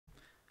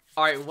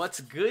Alright, what's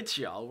good,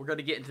 y'all? We're going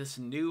to get into this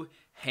new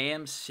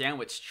ham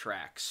sandwich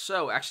track.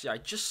 So, actually, I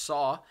just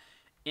saw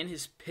in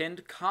his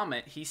pinned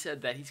comment, he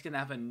said that he's going to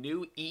have a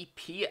new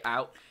EP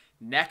out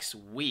next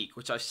week,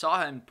 which I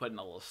saw him putting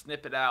a little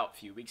snippet out a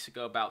few weeks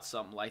ago about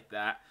something like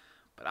that.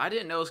 But I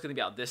didn't know it was going to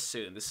be out this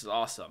soon. This is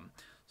awesome.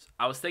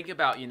 I was thinking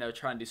about,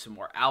 trying to do some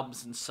more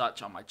albums and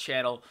such on my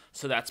channel,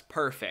 so that's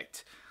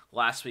perfect.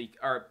 This week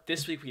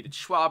we did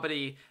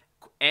Schwabity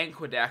and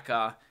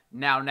Quedeca.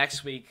 Now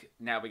next week,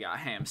 we got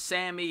Ham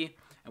Sammy,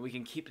 and we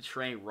can keep the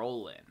train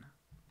rolling.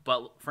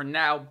 But for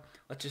now,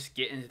 let's just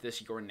get into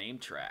this Your Name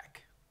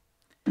track.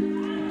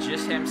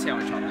 Just Ham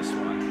Sandwich on this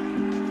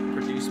one.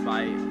 Produced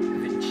by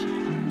VINCI,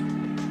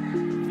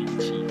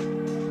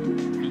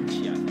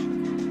 I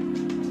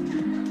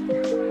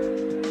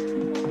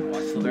think.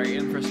 Watch the very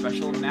end for a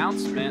special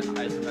announcement.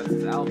 I think that's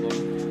his album.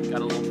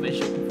 Got a little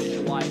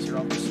visualizer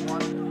on this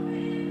one.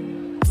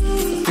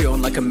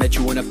 Feeling like I met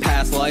you in a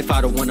past life. I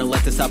don't wanna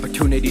let this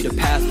opportunity to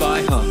pass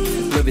by,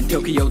 Live in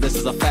Tokyo, this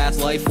is a fast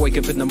life. Wake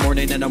up in the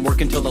morning and I'm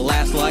working till the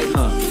last light,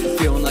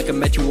 Feeling like I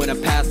met you in a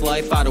past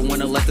life. I don't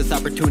wanna let this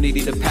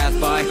opportunity to pass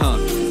by,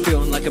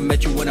 Feeling like I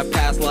met you in a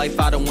past life.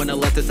 I don't wanna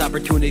let this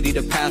opportunity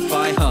to pass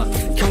by,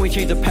 Can we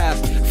change the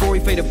past before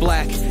we fade to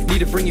black? Need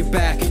to bring you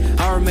back.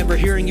 I remember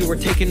hearing you were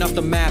taken off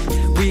the map.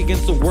 We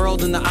against the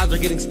world and the odds are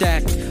getting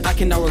stacked. I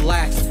cannot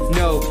relax,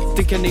 no.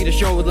 Think I need to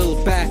show a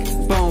little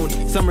backbone.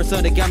 Summer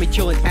sun that got me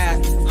chilling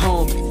at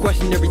home.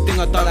 Question everything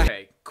I thought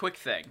Okay, quick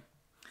thing.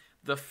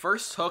 The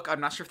first hook,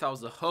 I'm not sure if that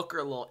was a hook or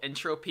a little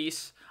intro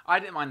piece. I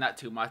didn't mind that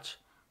too much.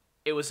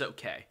 It was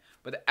okay.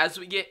 But as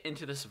we get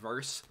into this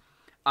verse,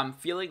 I'm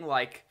feeling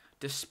like,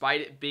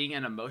 despite it being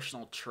an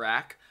emotional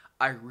track,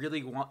 I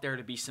really want there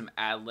to be some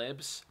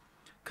ad-libs.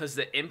 Because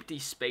the empty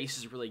space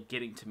is really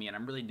getting to me, and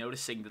I'm really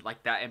noticing that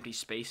that empty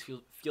space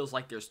feels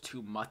like there's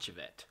too much of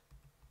it.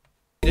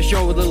 To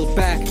show a little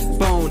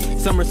backbone.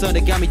 Summer sun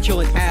that got me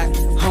chilling at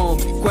home.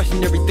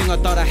 Question everything I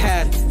thought I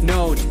had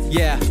known.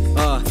 Yeah,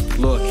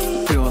 look.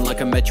 Feeling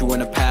like I met you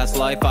in a past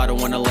life. I don't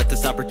wanna let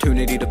this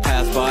opportunity to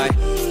pass by.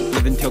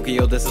 Live in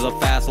Tokyo, this is a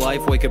fast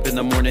life. Wake up in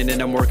the morning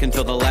and I'm working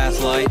till the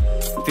last light.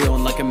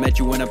 Feeling like I met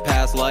you in a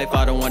past life.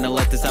 I don't wanna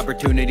let this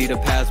opportunity to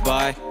pass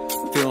by.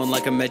 Feeling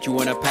like I met you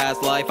in a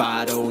past life.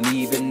 I don't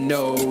even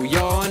know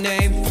your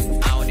name.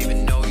 I don't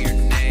even know your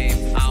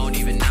name. I don't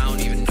even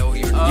know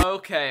your name.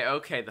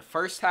 Okay, the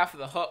first half of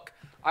the hook,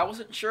 I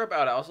wasn't sure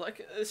about it. I was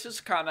like, this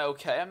is kind of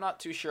okay. I'm not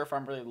too sure if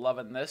I'm really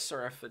loving this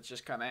or if it's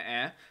just kind of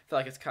eh. I feel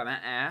like it's kind of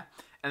eh.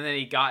 And then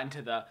he got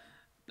into the,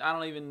 I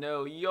don't even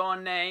know your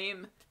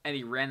name, and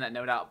he ran that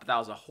note out, but that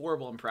was a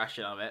horrible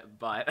impression of it.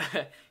 But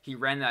he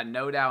ran that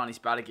note out, and he's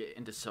about to get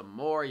into some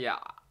more. Yeah,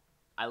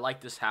 I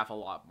like this half a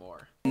lot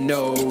more.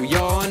 Know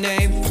your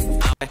name.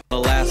 The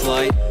last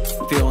light.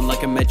 Feeling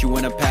like I met you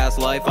in a past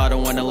life. I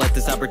don't wanna let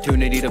this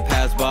opportunity to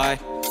pass by.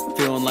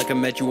 Feeling like I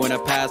met you in a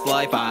past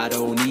life. I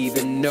don't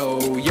even know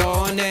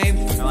your name.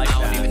 I like that.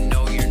 I don't even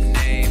know your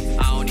name.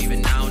 I don't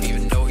even know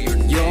your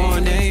name. Your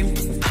name.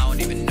 I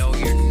don't even know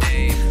your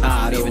name.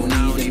 I don't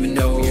even know your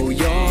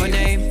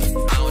name.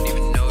 I don't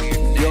even know your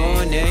name.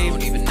 Your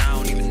name. I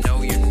don't even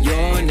know your name.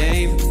 Your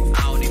name.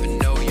 I don't even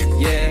know your name.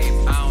 Yeah.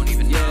 I don't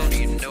even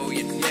know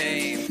your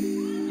name.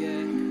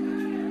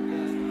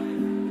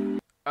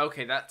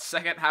 Okay, that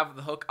second half of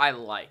the hook I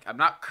like. I'm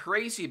not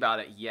crazy about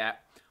it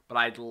yet, but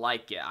I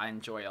like it. I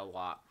enjoy it a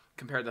lot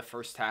compared to the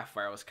first half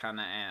where I was kind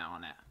of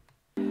on it.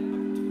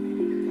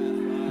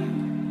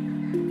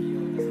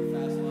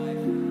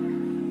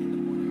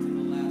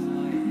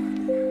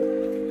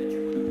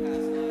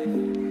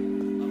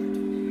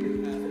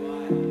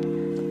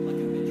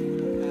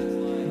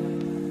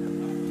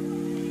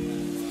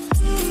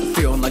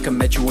 Feeling like I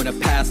met you in a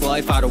past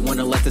life. I don't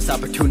wanna let this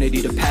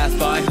opportunity to pass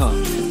by,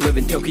 Live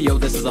in Tokyo,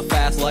 this is a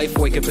fast life.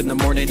 Wake up in the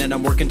morning and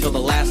I'm working till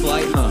the last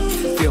light,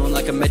 Feeling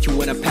like I met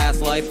you in a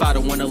past life. I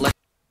don't wanna let.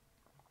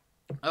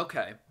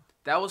 Okay,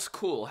 that was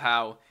cool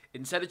how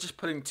instead of just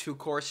putting two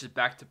choruses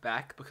back to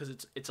back, because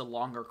it's a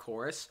longer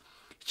chorus,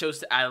 he chose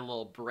to add a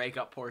little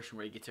breakup portion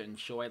where you get to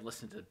enjoy and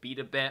listen to the beat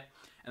a bit,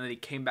 and then he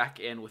came back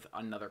in with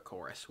another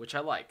chorus, which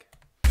I like.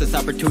 This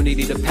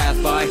opportunity to pass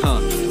by,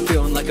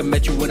 Feeling like I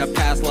met you in a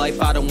past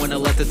life. I don't wanna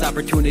let this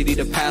opportunity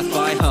to pass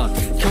by,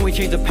 Can we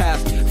change the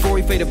past before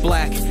we fade to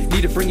black?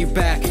 Need to bring you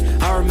back.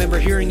 I remember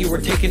hearing you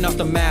were taken off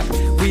the map.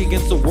 We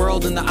against the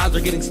world and the odds are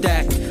getting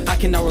stacked. I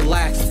cannot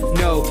relax,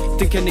 no.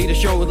 Think I need to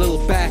show a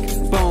little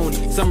backbone.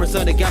 Summer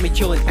sun that got me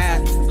chilling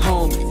at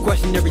home.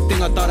 Question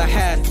everything I thought I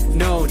had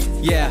known.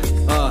 Yeah,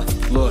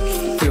 look.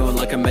 Feeling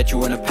like I met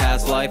you in a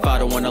past life. I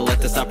don't wanna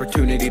let this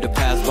opportunity to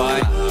pass by.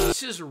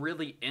 This is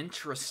really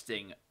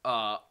interesting,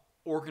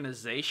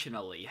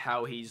 organizationally,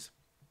 how he's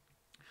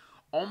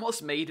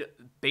almost made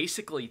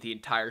basically the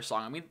entire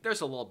song. I mean,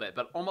 there's a little bit,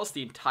 but almost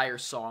the entire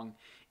song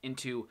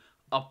into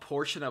a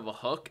portion of a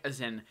hook, as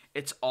in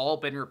it's all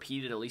been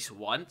repeated at least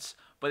once,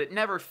 but it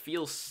never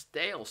feels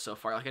stale so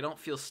far. Like, I don't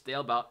feel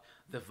stale about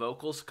the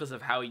vocals because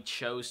of how he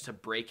chose to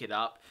break it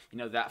up. You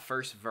know, that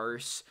first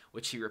verse,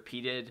 which he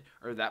repeated,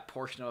 or that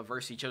portion of a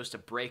verse, he chose to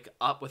break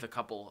up with a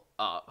couple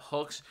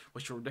hooks,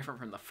 which were different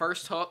from the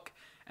first hook.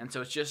 And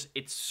so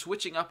it's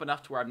switching up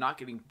enough to where I'm not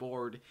getting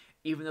bored,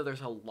 even though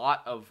there's a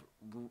lot of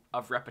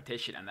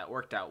repetition, and that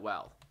worked out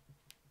well.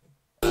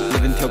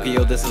 Live in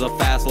Tokyo, this is a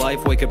fast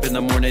life. Wake up in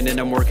the morning and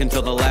I'm working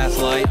till the last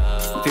light.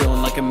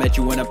 Feeling like I met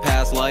you in a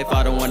past life.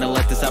 I don't wanna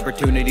let this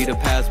opportunity to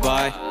pass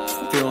by.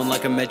 Feeling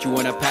like I met you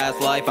in a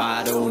past life.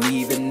 I don't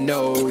even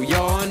know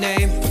your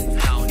name.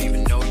 I don't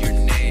even know your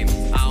name.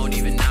 I don't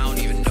even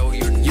know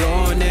your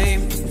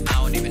name. I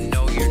don't even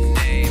know your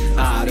name.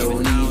 I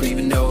don't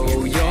even know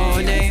your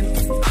name.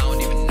 I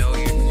don't even know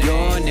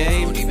your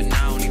name.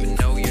 I don't even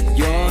know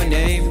your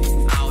name.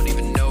 I don't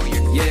even know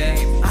your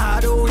name. I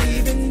don't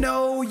even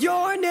know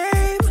your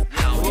name. I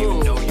don't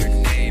even know your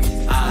name.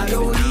 I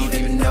don't even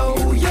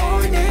know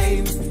your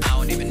name. I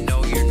don't even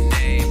know your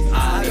name.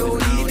 I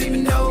don't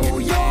even know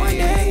your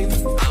name.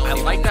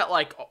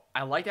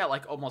 I like that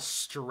like almost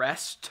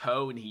stress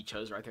tone he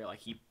chose right there. Like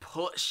he's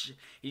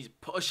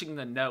pushing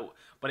the note,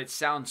 but it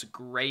sounds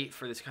great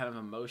for this kind of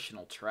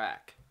emotional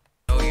track.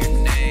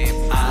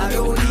 I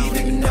don't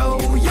even know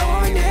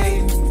your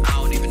name. I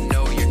don't even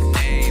know your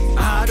name.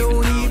 I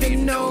don't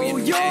even know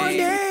your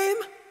name.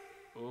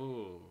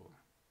 Ooh.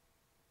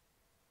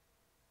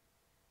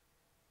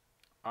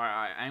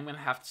 Alright, I'm gonna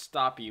have to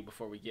stop you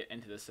before we get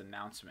into this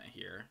announcement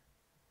here.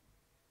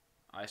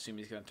 I assume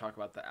he's gonna talk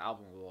about the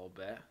album a little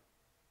bit.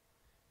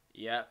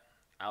 Yep,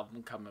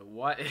 album coming.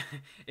 What?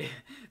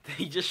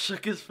 He just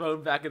shook his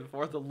phone back and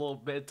forth a little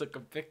bit, took a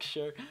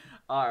picture.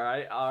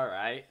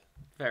 Alright.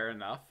 Fair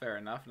enough.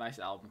 Nice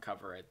album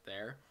cover right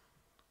there.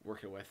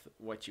 Working with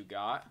what you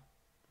got.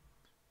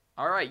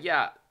 Alright,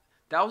 yeah.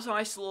 That was a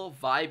nice little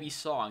vibey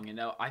song, you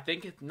know. I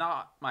think it's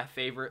not my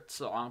favorite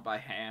song by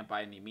Ham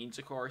by any means,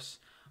 of course.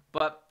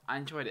 But I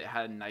enjoyed it. It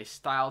had a nice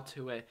style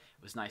to it.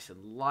 It was nice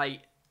and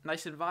light.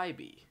 Nice and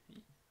vibey.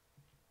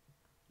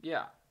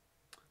 Yeah.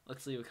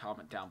 Let's leave a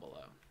comment down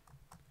below.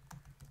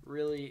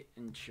 Really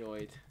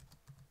enjoyed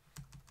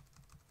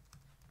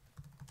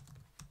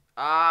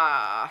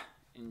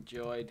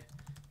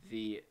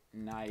the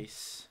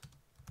nice,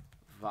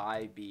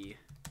 vibey,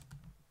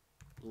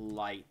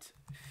 light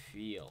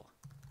feel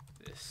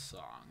this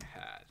song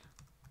had.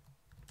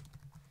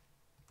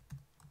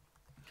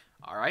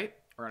 Alright,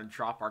 we're going to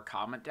drop our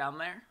comment down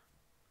there.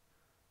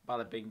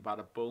 Bada bing,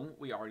 bada boom.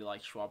 We already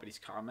like Schwabity's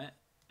comment.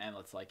 And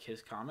let's like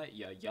his comment.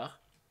 Yeah.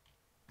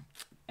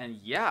 And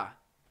yeah,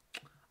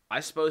 I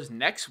suppose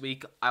next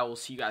week I will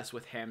see you guys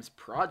with Ham's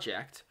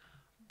project.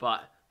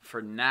 But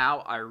for now,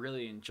 I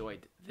really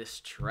enjoyed this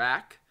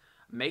track.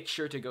 Make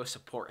sure to go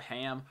support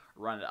Ham,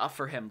 run it up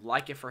for him,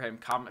 like it for him,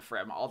 comment for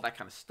him, all that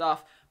kind of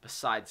stuff.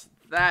 Besides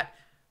that,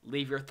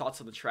 leave your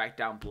thoughts on the track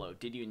down below.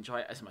 Did you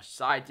enjoy it as much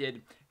as I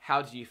did?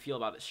 How did you feel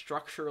about it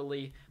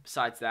structurally?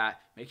 Besides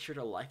that, make sure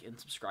to like and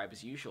subscribe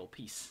as usual.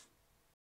 Peace.